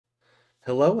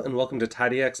Hello and welcome to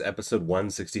TidyX episode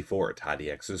 164.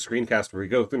 TidyX is a screencast where we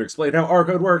go through and explain how our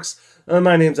code works.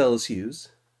 My name's Ellis Hughes.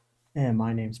 And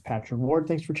my name's Patrick Ward.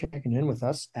 Thanks for checking in with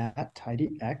us at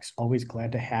TidyX. Always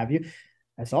glad to have you.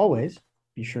 As always,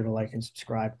 be sure to like and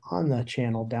subscribe on the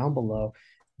channel down below.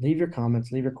 Leave your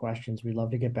comments, leave your questions. We'd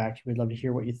love to get back to you. We'd love to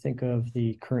hear what you think of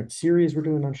the current series we're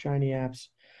doing on Shiny apps.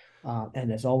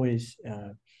 And as always,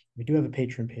 we do have a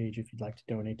Patreon page if you'd like to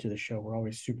donate to the show. We're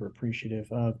always super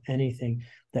appreciative of anything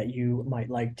that you might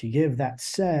like to give. That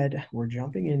said, we're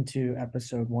jumping into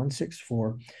episode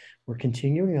 164. We're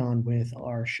continuing on with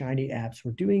our Shiny apps.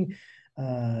 We're doing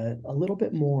a little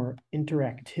bit more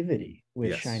interactivity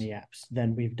with Yes. Shiny apps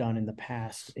than we've done in the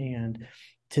past. And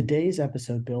today's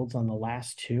episode builds on the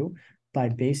last two by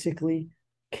basically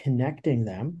connecting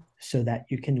them so that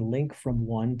you can link from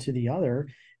one to the other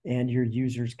and your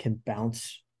users can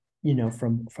bounce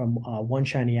from one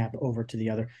Shiny app over to the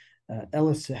other.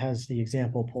 Ellis has the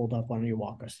example pulled up. Why don't you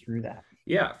walk us through that?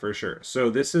 Yeah, for sure.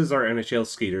 So this is our NHL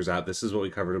Skaters app. This is what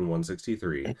we covered in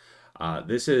 163.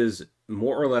 This is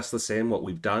more or less the same. What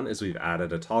we've done is we've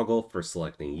added a toggle for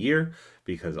selecting year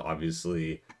because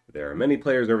obviously there are many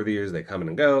players over the years. They come in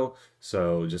and go.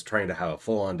 So just trying to have a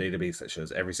full-on database that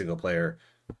shows every single player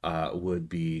would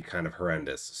be kind of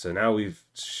horrendous. So now we've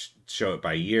show it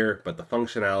by year, but the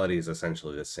functionality is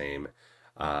essentially the same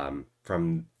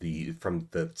from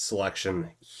the selection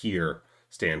here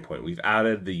standpoint. We've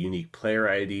added the unique player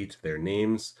ID to their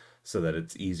names so that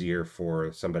it's easier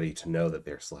for somebody to know that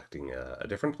they're selecting a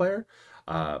different player.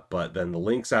 But then the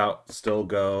links out still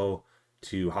go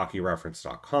to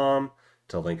hockeyreference.com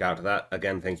to link out to that.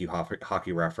 Again, thank you,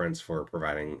 Hockey Reference, for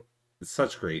providing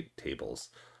such great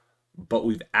tables. But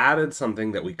we've added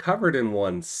something that we covered in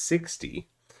 160,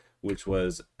 which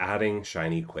was adding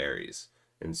shiny queries.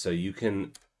 And so you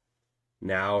can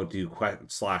now do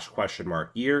slash question mark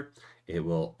year. It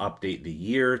will update the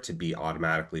year to be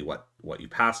automatically what you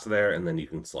passed there, and then you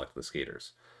can select the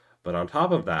skaters. But on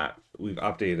top of that, we've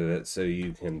updated it so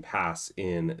you can pass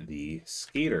in the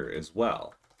skater as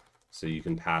well. So you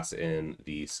can pass in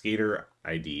the skater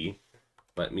ID.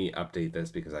 Let me update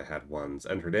this because I had ones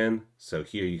entered in. So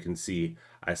here you can see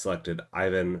I selected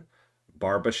Ivan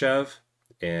Barbashev,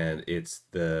 and it's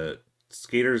the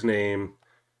skater's name.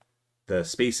 The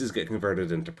spaces get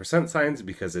converted into percent signs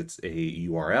because it's a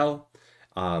URL.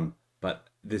 But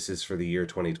this is for the year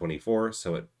 2024.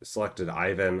 So it selected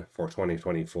Ivan for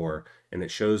 2024, and it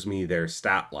shows me their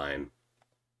stat line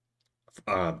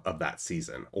of that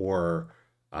season, or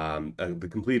the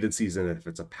completed season if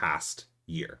it's a past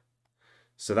year.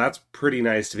 So that's pretty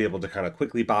nice to be able to kind of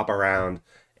quickly bop around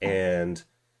and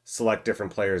select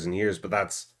different players and years, but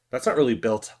that's not really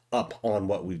built up on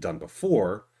what we've done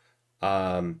before.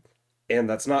 And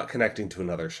that's not connecting to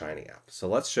another Shiny app. So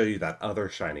let's show you that other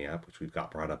Shiny app, which we've got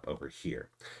brought up over here.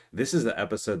 This is the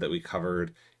episode that we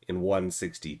covered in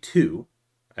 162,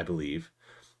 I believe,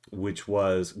 which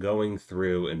was going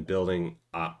through and building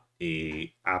up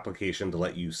a application to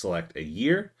let you select a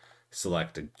year,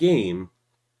 select a game,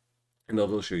 and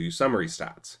it'll show you summary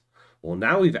stats. Well,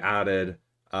 now we've added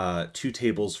two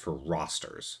tables for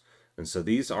rosters. And so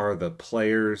these are the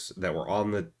players that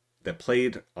were that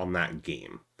played on that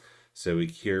game. So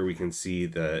here we can see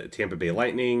the Tampa Bay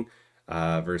Lightning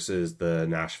versus the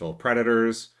Nashville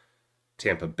Predators.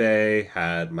 Tampa Bay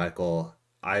had Michael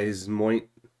Eismont.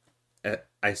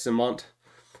 Isemont.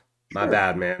 My Sure.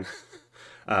 bad, man.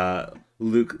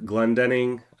 Luke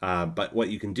Glendening. But what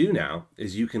you can do now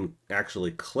is you can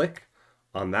actually click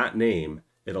on that name.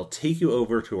 It'll take you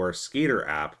over to our Skater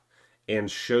app and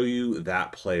show you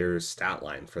that player's stat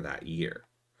line for that year.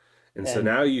 And so And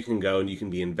now you can go and you can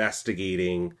be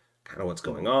investigating kind of what's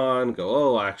going on. Go,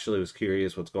 oh, I actually was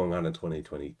curious what's going on in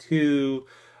 2022.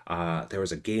 There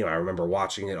was a game I remember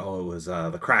watching it. Oh, it was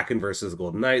the Kraken versus the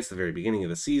Golden Knights, the very beginning of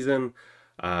the season.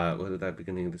 What is that,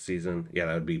 beginning of the season? Yeah,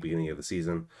 that would be beginning of the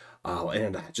season. Oh,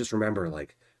 and I just remember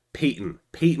like Peyton.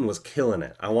 Peyton was killing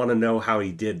it. I want to know how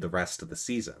he did the rest of the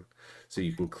season. So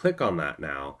you can click on that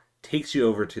now. Takes you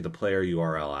over to the player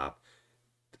URL app,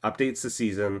 updates the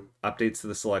season, updates to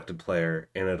the selected player,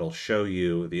 and it'll show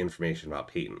you the information about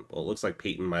Peyton. Well, it looks like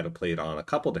Peyton might have played on a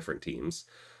couple different teams.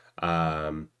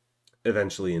 Um,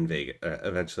 Eventually in Vegas.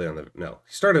 Eventually on the no,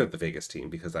 he started at the Vegas team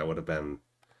because that would have been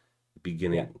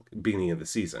yeah, beginning of the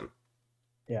season.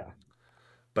 yeah.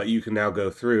 But you can now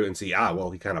go through and see, well,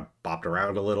 he kind of bopped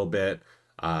around a little bit.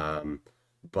 Um,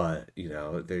 but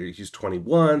he's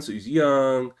 21, so he's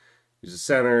young. He's a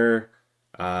center.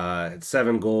 Had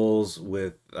 7 goals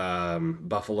with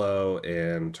Buffalo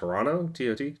and Toronto,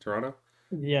 Toronto.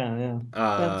 Yeah,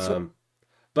 yeah. So Um,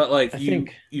 but like I you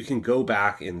think you can go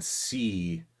back and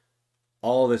see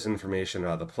all this information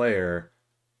about the player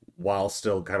while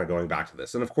still kind of going back to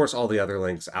this. And of course, all the other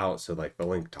links out. So like the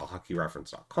link to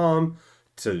hockeyreference.com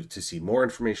to see more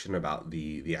information about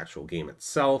the actual game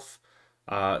itself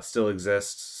still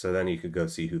exists. So then you could go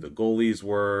see who the goalies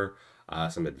were,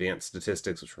 some advanced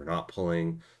statistics, which we're not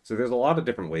pulling. So there's a lot of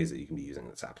different ways that you can be using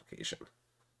this application.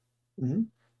 Mhm.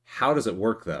 How does it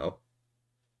work though?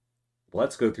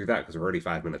 Let's go through that because we're already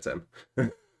 5 minutes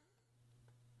in.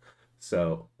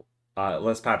 So,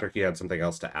 unless Patrick, you had something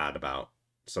else to add about No,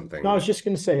 I something. was just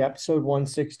going to say episode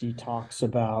 160 talks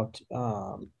about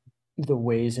the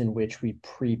ways in which we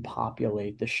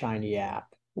pre-populate the Shiny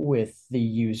app with the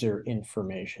user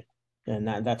information. And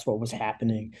that's what was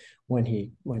happening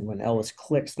when Ellis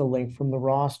clicks the link from the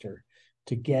roster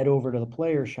to get over to the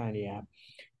player Shiny app.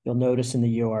 You'll notice in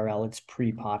the URL it's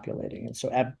pre-populating. And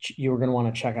so you're going to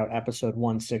want to check out episode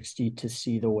 160 to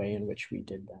see the way in which we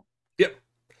did that. Yep.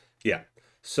 Yeah.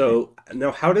 So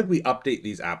now, how did we update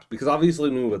these apps? Because obviously,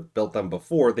 when we built them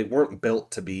before, they weren't built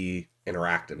to be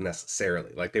interactive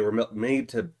necessarily. Like they were made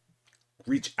to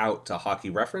reach out to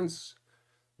Hockey Reference,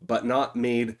 but not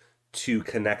made to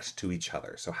connect to each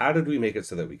other. So how did we make it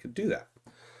so that we could do that?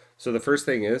 So the first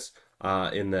thing is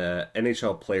in the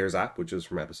NHL Players app, which is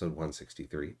from episode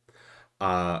 163.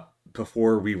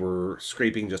 Before we were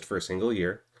scraping just for a single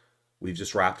year, we've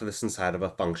just wrapped this inside of a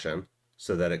function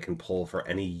so that it can pull for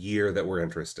any year that we're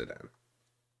interested in.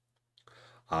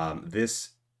 This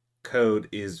code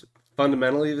is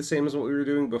fundamentally the same as what we were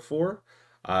doing before,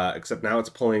 except now it's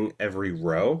pulling every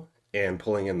row and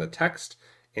pulling in the text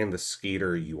and the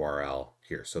skater URL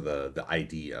here. So the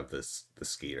ID of the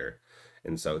skater.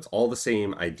 And so it's all the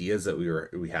same ideas that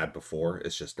we had before.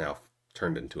 It's just now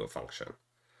turned into a function.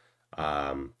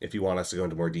 If you want us to go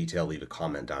into more detail, leave a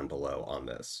comment down below on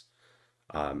this.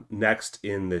 Next,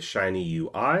 in the Shiny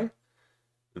UI,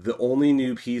 the only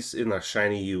new piece in the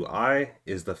Shiny UI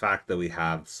is the fact that we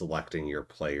have selecting your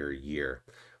player year.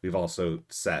 We've also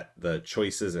set the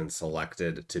choices and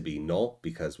selected to be null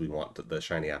because we want the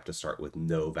Shiny app to start with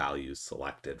no values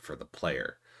selected for the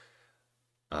player.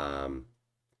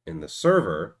 In the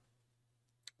server,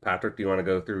 Patrick, do you want to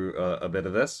go through a bit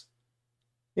of this?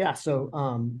 Yeah,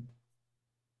 so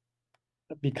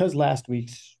because last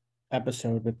week's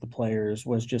episode with the players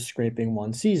was just scraping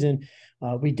one season,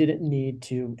 we didn't need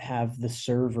to have the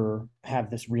server have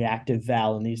this reactive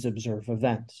val in these observe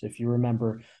events. If you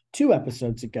remember 2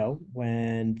 episodes ago,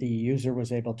 when the user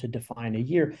was able to define a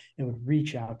year, it would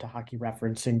reach out to Hockey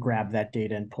Reference and grab that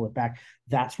data and pull it back.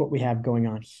 That's what we have going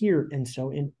on here. And so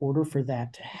in order for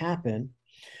that to happen,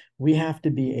 we have to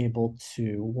be able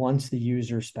to, once the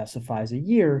user specifies a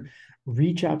year,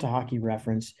 reach out to Hockey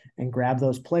Reference and grab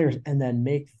those players and then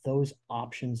make those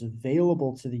options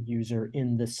available to the user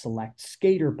in the select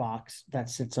skater box that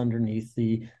sits underneath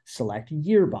the select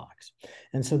year box.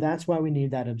 And so that's why we need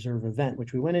that observe event,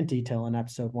 which we went in detail in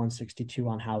episode 162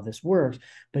 on how this works.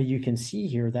 But you can see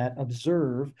here that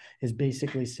observe is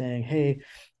basically saying, hey,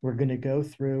 we're going to go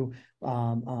through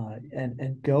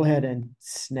and go ahead and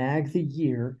snag the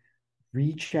year,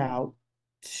 reach out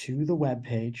to the web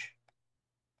page,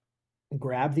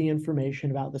 grab the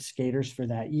information about the skaters for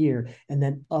that year, and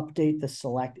then update the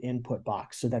select input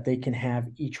box so that they can have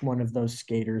each one of those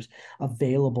skaters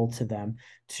available to them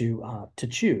to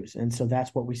choose. And so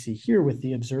that's what we see here with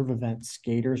the observe event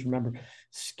skaters. Remember,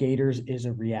 skaters is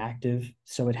a reactive,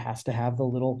 so it has to have the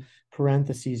little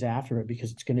parentheses after it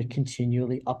because it's going to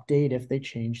continually update if they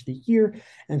change the year.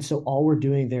 And so all we're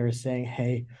doing there is saying,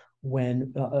 hey,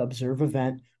 when observe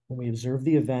event, when we observe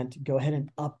the event, go ahead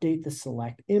and update the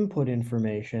select input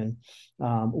information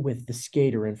with the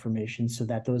skater information so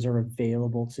that those are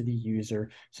available to the user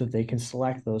so that they can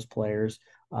select those players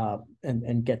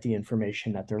and get the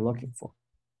information that they're looking for.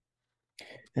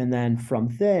 And then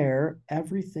from there,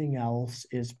 everything else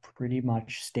is pretty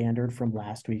much standard from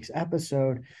last week's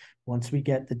episode. Once we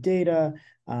get the data,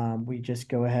 we just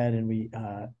go ahead and we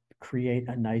create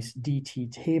a nice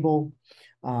DT table.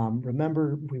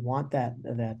 Remember, we want that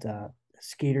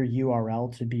skater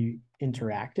URL to be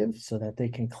interactive so that they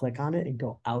can click on it and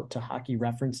go out to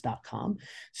hockeyreference.com.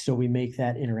 So we make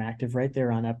that interactive right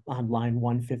there on line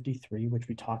 153, which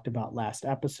we talked about last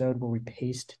episode, where we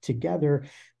paste together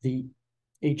the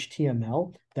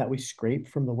HTML that we scrape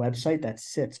from the website that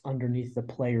sits underneath the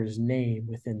player's name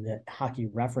within the hockey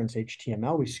reference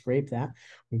HTML. We scrape that,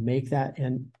 we make that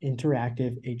an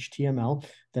interactive HTML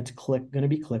that's going to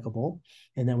be clickable,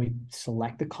 and then we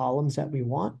select the columns that we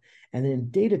want. And then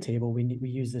in data table, we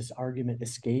use this argument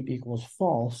escape equals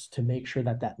false to make sure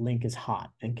that that link is hot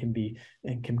and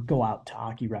can go out to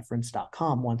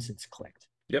hockeyreference.com once it's clicked.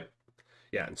 Yep.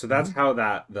 Yeah, and so that's Mhm.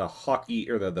 how the hockey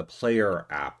or the player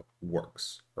app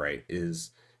works, right?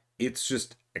 Is it's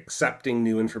just accepting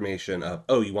new information of,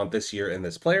 oh, you want this here and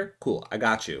this player? Cool, I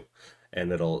got you.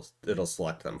 And it'll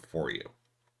select them for you.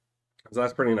 So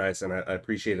that's pretty nice, and I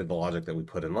appreciated the logic that we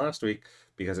put in last week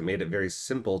because it made it very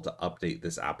simple to update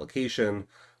this application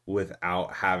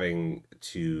without having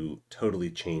to totally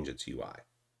change its UI.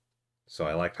 So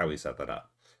I liked how we set that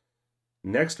up.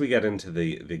 Next, we get into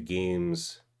the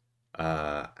games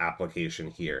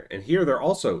application here. And here there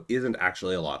also isn't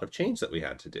actually a lot of change that we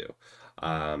had to do.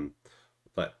 Um,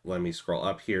 but let me scroll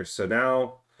up here. So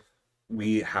now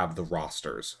we have the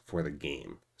rosters for the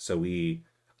game. So we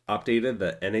updated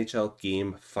the NHL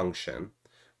game function,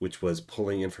 which was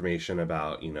pulling information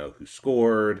about, who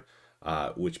scored,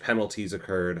 which penalties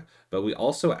occurred, but we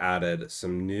also added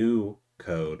some new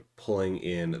code pulling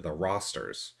in the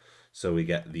rosters. So we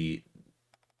get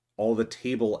all the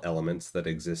table elements that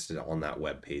existed on that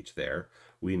web page there.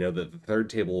 We know that the third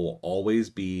table will always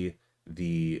be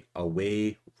the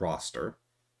away roster.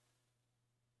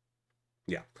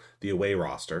 Yeah, the away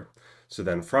roster. So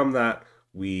then from that,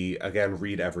 we again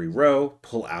read every row,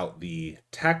 pull out the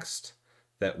text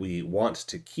that we want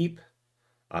to keep.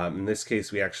 In this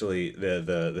case, we actually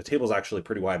the table is actually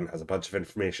pretty wide and has a bunch of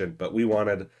information, but we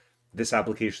wanted this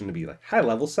application to be like high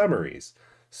level summaries.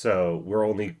 So we're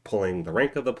only pulling the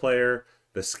rank of the player,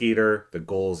 the skater, the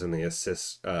goals, and the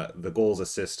assists, the goals,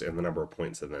 assist, and the number of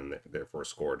points, and then therefore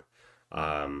scored,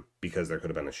 because there could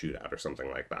have been a shootout or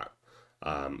something like that,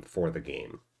 for the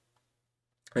game.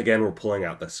 Again, we're pulling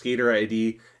out the skater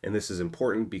ID, and this is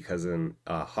important because in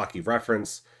hockey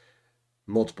reference,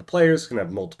 multiple players can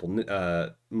have multiple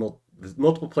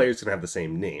players can have the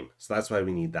same name. So that's why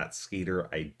we need that skater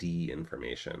ID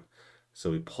information.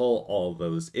 So we pull all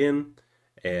those in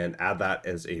and add that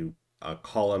as a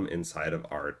column inside of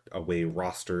our away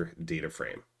roster data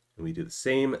frame. And we do the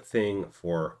same thing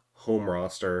for home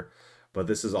roster, but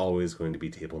this is always going to be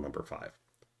table number 5.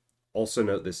 Also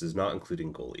note this is not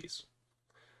including goalies.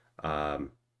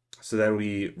 Um, so then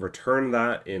we return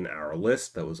that in our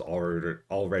list that was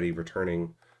already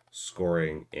returning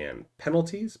scoring and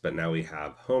penalties, but now we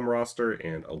have home roster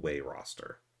and away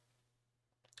roster.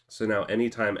 So now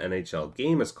anytime NHL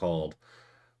game is called,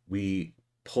 we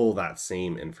pull that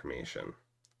same information.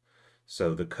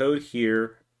 So the code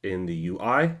here in the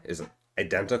UI is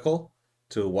identical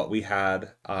to what we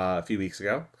had a few weeks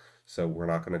ago. So we're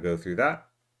not going to go through that.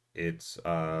 It's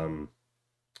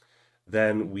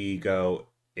then we go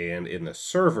and in the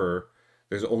server,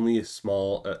 there's only a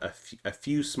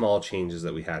few small changes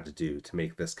that we had to do to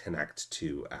make this connect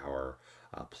to our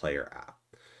player app.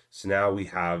 So now we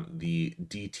have the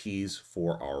DTs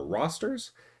for our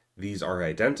rosters. These are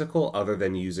identical other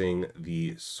than using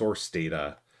the source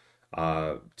data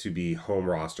to be home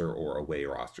roster or away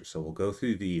roster. So we'll go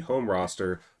through the home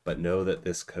roster, but know that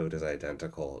this code is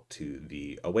identical to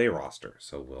the away roster.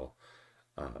 So we'll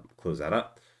close that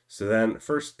up. So then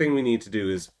first thing we need to do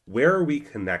is, where are we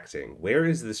connecting? Where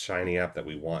is this Shiny app that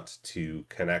we want to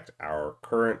connect our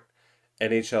current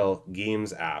NHL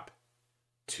games app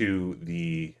to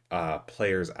the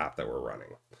players app that we're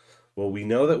running? Well, we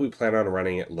know that we plan on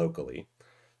running it locally.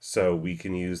 So we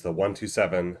can use the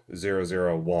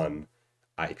 127.0.0.1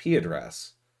 IP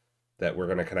address that we're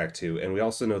going to connect to. And we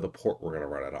also know the port we're going to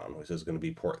run it on, which is going to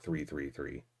be port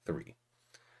 3333.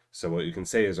 So what you can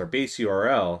say is our base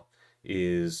URL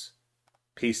is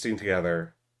pasting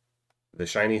together the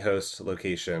Shiny host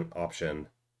location option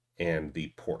and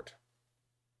the port.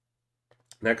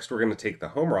 Next, we're going to take the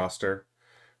home roster.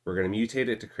 We're going to mutate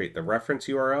it to create the reference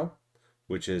URL,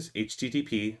 which is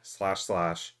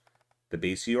http:// the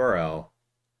base URL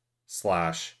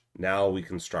 / now we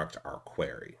construct our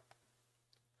query.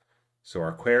 So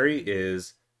our query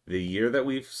is the year that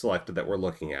we've selected that we're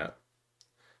looking at.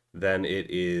 Then it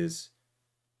is,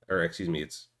 or excuse me,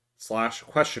 it's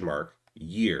 /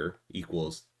 year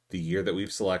equals the year that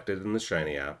we've selected in the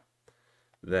Shiny app.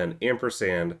 Then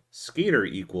ampersand skater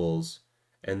equals,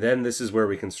 and then this is where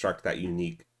we construct that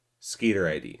unique skater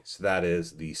ID. So that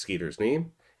is the skater's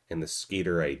name and the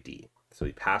skater ID. So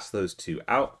we pass those two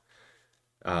out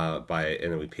and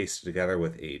then we paste it together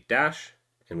with a dash,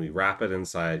 and we wrap it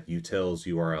inside utils,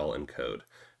 URL, and code.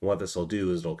 And what this will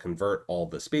do is it'll convert all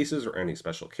the spaces or any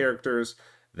special characters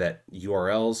that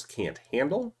URLs can't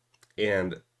handle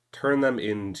and turn them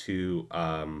into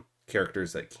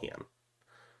characters that can.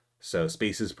 So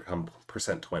spaces become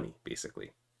 %20,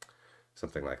 basically.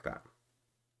 Something like that.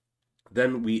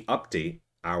 Then we update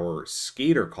our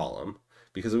skater column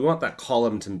because we want that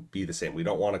column to be the same. We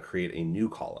don't want to create a new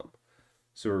column.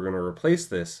 So we're going to replace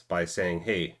this by saying,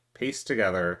 hey, paste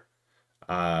together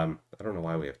I don't know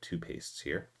why we have two pastes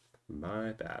here.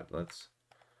 My bad. Let's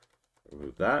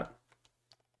remove that.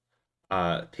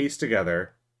 Paste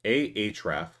together a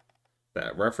href,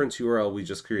 that reference URL we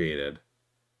just created,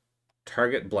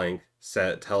 target blank,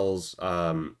 tells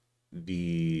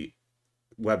the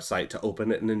website to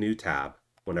open it in a new tab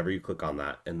whenever you click on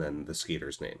that, and then the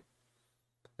skater's name.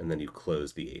 And then you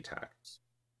close the A tag.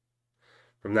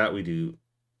 From that, we do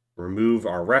remove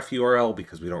our ref URL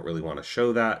because we don't really want to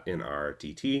show that in our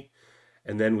DT.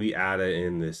 And then we add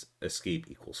in this escape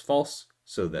equals false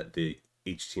so that the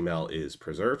HTML is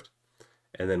preserved.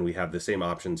 And then we have the same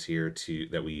options here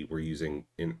that we were using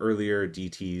in earlier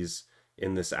DTs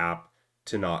in this app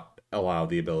to not allow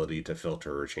the ability to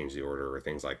filter or change the order or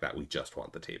things like that. We just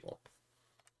want the table.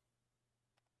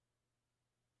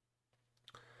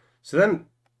 So then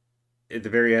at the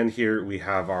very end here, we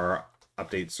have our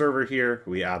update server here.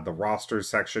 We add the rosters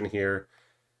section here,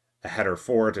 a header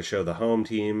 4 to show the home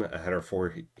team, a header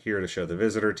 4 here to show the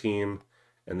visitor team,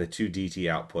 and the two DT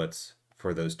outputs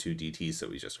for those two DTs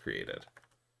that we just created.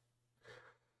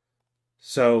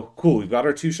 So cool, we've got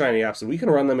our two Shiny apps, and we can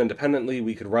run them independently.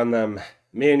 We could run them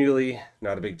manually,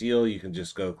 not a big deal. You can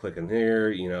just go click in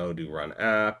here, do run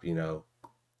app,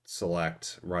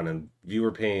 select run in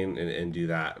viewer pane and do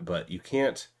that. But you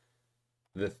can't,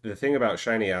 the thing about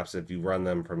Shiny apps, if you run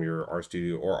them from your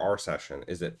RStudio or R session,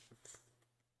 is that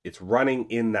it's running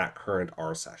in that current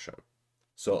R session.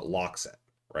 So it locks it,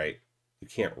 right? You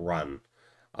can't run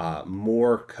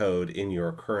more code in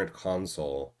your current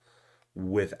console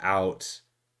without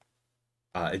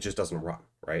it just doesn't run,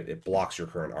 right? It blocks your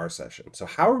current R session. So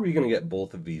how are we going to get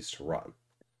both of these to run?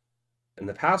 In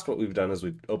the past, what we've done is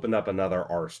we've opened up another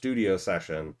RStudio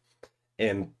session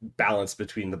and balanced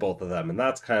between the both of them, and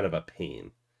that's kind of a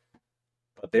pain.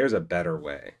 But there's a better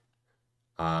way.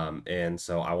 And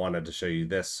so I wanted to show you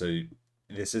this. So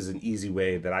this is an easy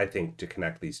way that I think to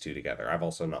connect these two together. I've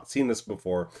also not seen this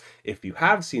before. If you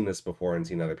have seen this before and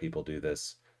seen other people do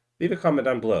this, leave a comment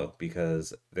down below,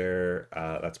 because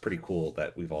that's pretty cool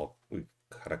that we've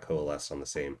kind of coalesced on the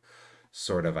same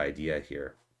sort of idea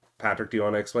here. Patrick, do you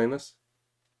want to explain this?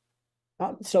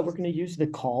 So we're going to use the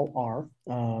call R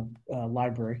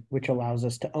library, which allows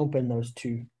us to open those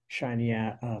two Shiny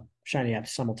apps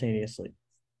simultaneously.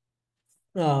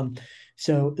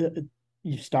 So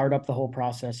you start up the whole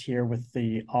process here with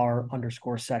the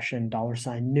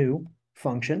R_session $new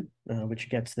function,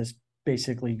 which gets this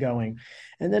basically going.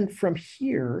 And then from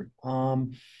here,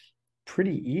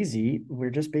 pretty easy.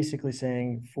 We're just basically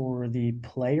saying for the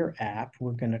player app,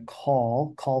 we're going to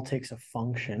call takes a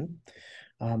function.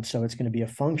 So it's going to be a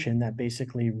function that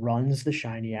basically runs the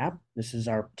Shiny app. This is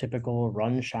our typical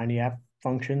run Shiny app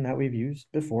function that we've used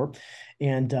before.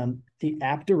 And the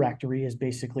app directory is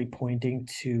basically pointing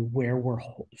to where we're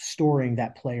storing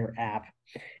that player app.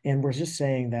 And we're just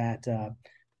saying that,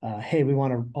 hey, we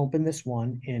want to open this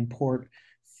one in port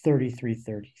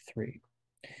 3333.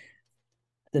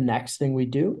 The next thing we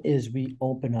do is we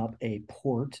open up a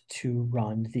port to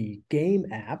run the game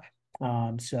app.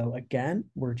 So again,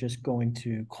 we're just going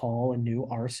to call a new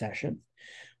R session.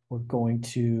 We're going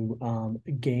to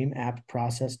game app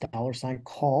process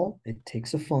 $call. It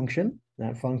takes a function.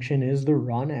 That function is the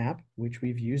run app, which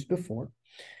we've used before.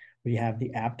 We have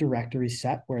the app directory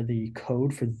set where the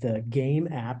code for the game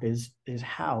app is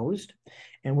housed.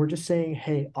 And we're just saying,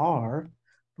 hey, R,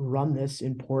 run this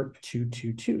in port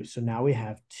 222. So now we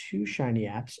have two Shiny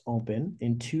apps open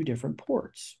in two different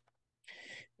ports.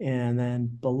 And then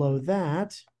below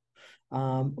that,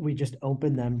 we just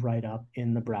open them right up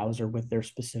in the browser with their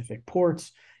specific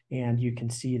ports. And you can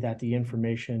see that the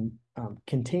information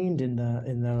contained in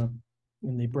the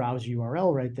browse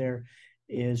URL right there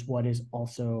is what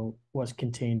was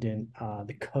contained in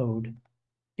the code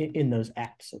in those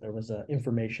apps. So there was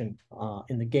information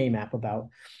in the game app about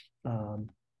what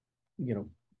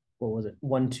was it,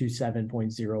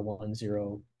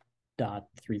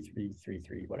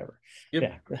 127.010.3333, whatever.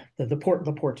 Yep. Yeah, the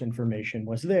port information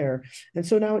was there, and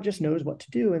so now it just knows what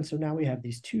to do. And so now we have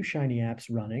these two Shiny apps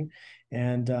running,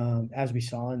 and as we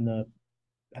saw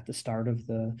at the start of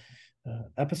the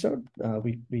episode,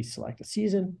 we select a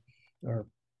season, or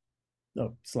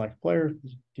select player,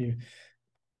 do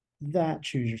that,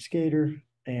 choose your skater,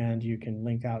 and you can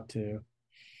link out to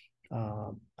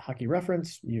hockey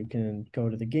reference. You can go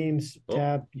to the games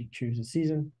tab, you choose a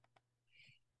season.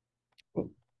 Oh,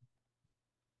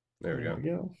 there we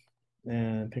go.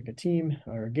 And pick a team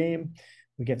or a game.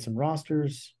 We get some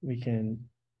rosters. We can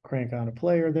crank on a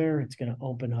player there. It's going to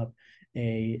open up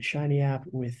a Shiny app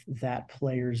with that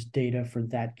player's data for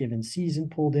that given season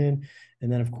pulled in.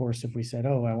 And then, of course, if we said,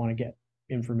 oh, I want to get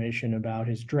information about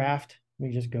his draft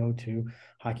We just go to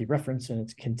hockey reference and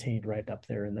it's contained right up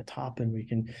there in the top, and we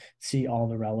can see all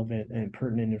the relevant and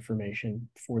pertinent information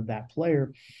for that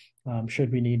player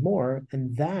should we need more.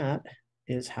 And that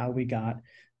is how we got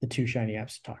the two Shiny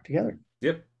apps to talk together.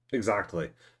 Yep,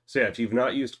 exactly. So yeah, if you've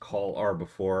not used call R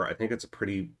before, I think it's a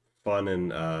pretty fun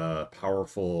and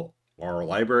powerful R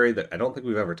library that I don't think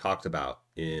we've ever talked about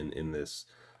in this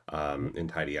in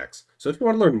TidyX. So if you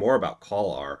want to learn more about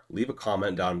call R, leave a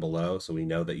comment down below so we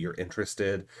know that you're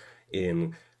interested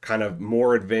in kind of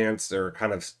more advanced or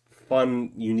kind of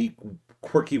fun, unique,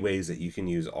 quirky ways that you can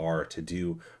use R to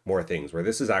do more things. Where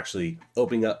this is actually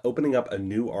opening up a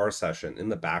new R session in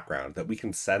the background that we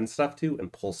can send stuff to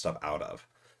and pull stuff out of,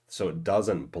 so it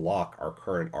doesn't block our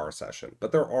current R session.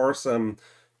 But there are some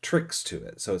tricks to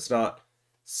it, so it's not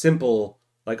simple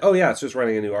like, oh yeah, it's just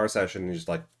running a new R session and you just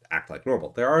like act like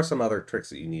normal. There are some other tricks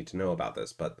that you need to know about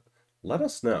this, but let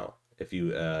us know if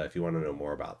you want to know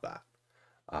more about that.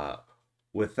 Uh,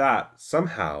 with that,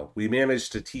 somehow we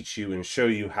managed to teach you and show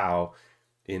you how,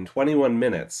 in 21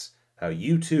 minutes, how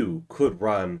you too could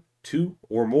run 2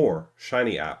 or more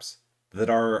Shiny apps that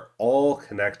are all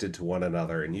connected to one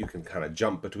another, and you can kind of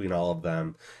jump between all of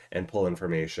them and pull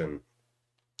information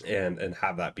and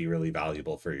have that be really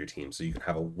valuable for your team. So you can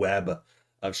have a web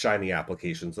of Shiny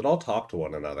applications that all talk to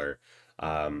one another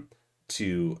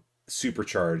to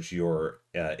supercharge your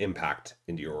impact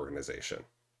into your organization.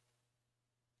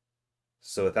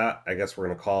 So with that, I guess we're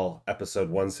going to call episode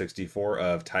 164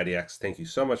 of TidyX. Thank you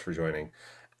so much for joining.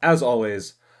 As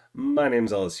always, my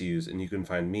name's Ellis Hughes, and you can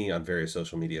find me on various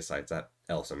social media sites at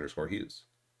Ellis_Hughes.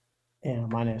 And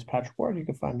my name is Patrick Ward. You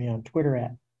can find me on Twitter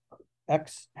at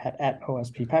X at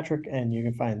OSP Patrick, and you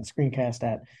can find the screencast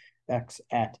at X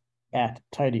at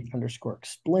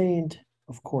tidy_explained.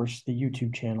 Of course, the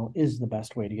YouTube channel is the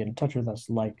best way to get in touch with us.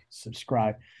 Like,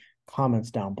 subscribe,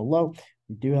 comments down below.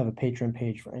 We do have a Patreon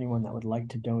page for anyone that would like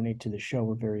to donate to the show.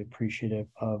 We're very appreciative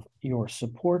of your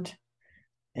support.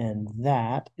 And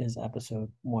that is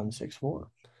episode 164.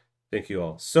 Thank you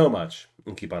all so much,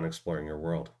 and keep on exploring your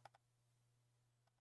world.